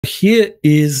Here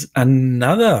is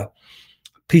another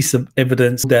piece of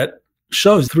evidence that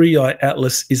shows 3i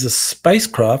Atlas is a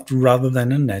spacecraft rather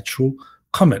than a natural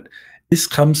comet. This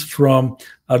comes from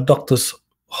Dr.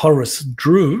 Horace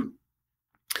Drew,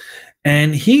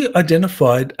 and he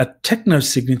identified a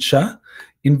technosignature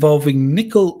involving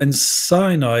nickel and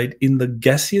cyanide in the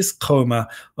gaseous coma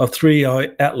of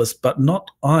 3i Atlas, but not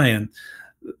iron.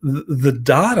 The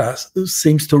data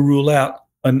seems to rule out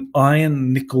an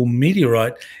iron-nickel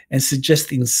meteorite and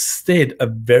suggest instead a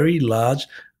very large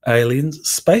alien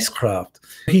spacecraft.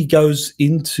 He goes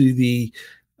into the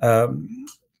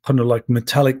kind of like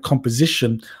metallic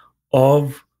composition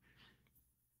of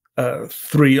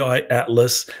 3i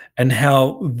Atlas and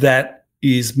how that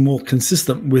is more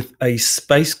consistent with a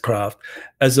spacecraft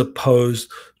as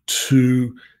opposed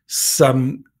to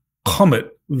some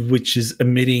comet which is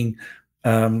emitting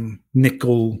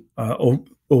nickel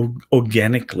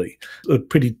organically. A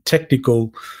pretty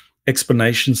technical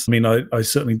explanations. I mean, I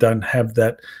certainly don't have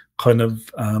that kind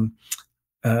of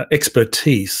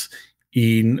expertise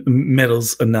in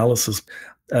metals analysis.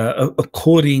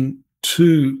 According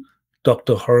to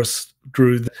Dr. Horace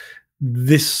Drew,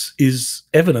 this is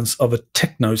evidence of a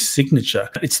technosignature.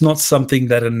 It's not something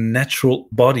that a natural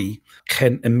body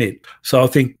can emit. So I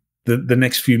think the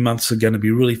next few months are going to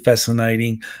be really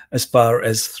fascinating as far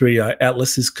as 3i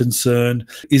Atlas is concerned.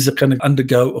 Is it going to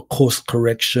undergo a course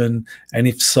correction? And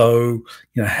if so,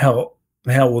 how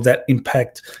will that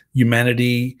impact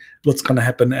humanity? What's going to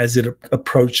happen as it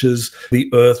approaches the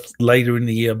Earth later in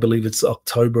the year? I believe it's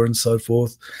October and so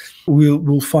forth.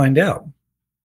 We'll find out.